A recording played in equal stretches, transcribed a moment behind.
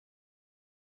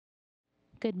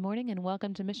Good morning and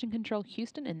welcome to Mission Control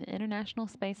Houston and the International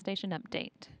Space Station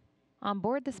update. On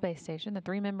board the space station, the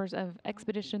three members of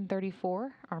Expedition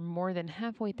 34 are more than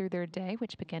halfway through their day,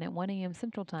 which began at 1 a.m.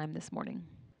 Central Time this morning.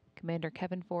 Commander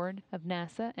Kevin Ford of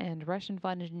NASA and Russian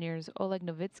flight engineers Oleg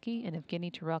Novitsky and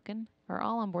Evgeny Tarelkin are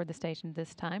all on board the station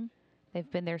this time.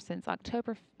 They've been there since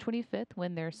October 25th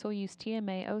when their Soyuz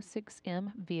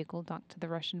TMA-06M vehicle docked to the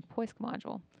Russian Poisk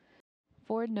module.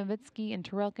 Ford, Novitsky, and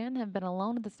Tarelkin have been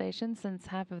alone at the station since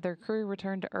half of their crew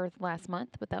returned to Earth last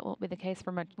month, but that won't be the case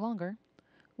for much longer.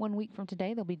 1 week from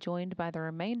today, they'll be joined by the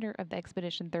remainder of the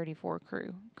Expedition 34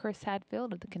 crew, Chris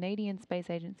Hadfield of the Canadian Space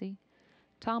Agency,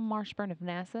 Tom Marshburn of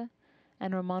NASA,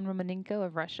 and Roman Romanenko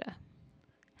of Russia.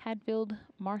 Hadfield,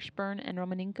 Marshburn, and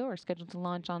Romanenko are scheduled to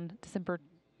launch on December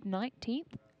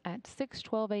 19th at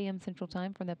 6:12 a.m. Central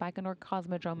Time from the Baikonur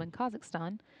Cosmodrome in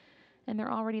Kazakhstan, and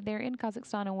they're already there in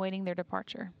Kazakhstan awaiting their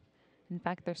departure. In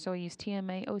fact, their Soyuz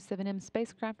TMA-07M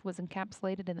spacecraft was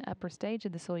encapsulated in the upper stage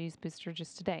of the Soyuz booster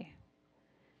just today.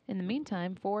 In the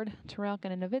meantime, Ford,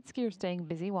 Tarelkin, and Novitsky are staying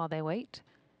busy while they wait.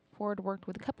 Ford worked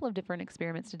with a couple of different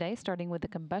experiments today, starting with the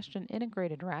combustion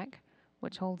integrated rack,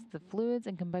 which holds the fluids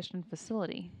and combustion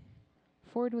facility.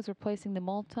 Ford was replacing the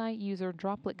multi-user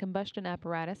droplet combustion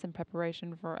apparatus in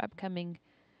preparation for upcoming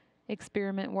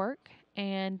experiment work,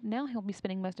 and now he'll be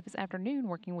spending most of his afternoon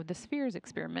working with the Spheres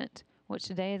experiment, which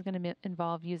today is going to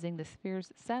involve using the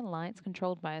Spheres satellites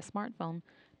controlled by a smartphone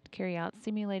to carry out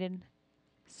simulated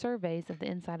surveys of the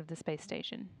inside of the space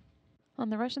station. On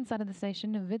the Russian side of the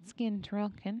station, Novitsky and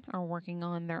Tarelkin are working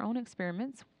on their own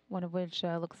experiments, one of which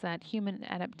looks at human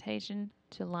adaptation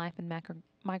to life in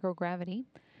microgravity,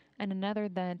 and another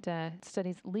that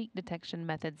studies leak detection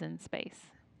methods in space.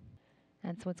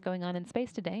 That's what's going on in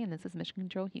space today, and this is Mission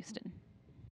Control Houston.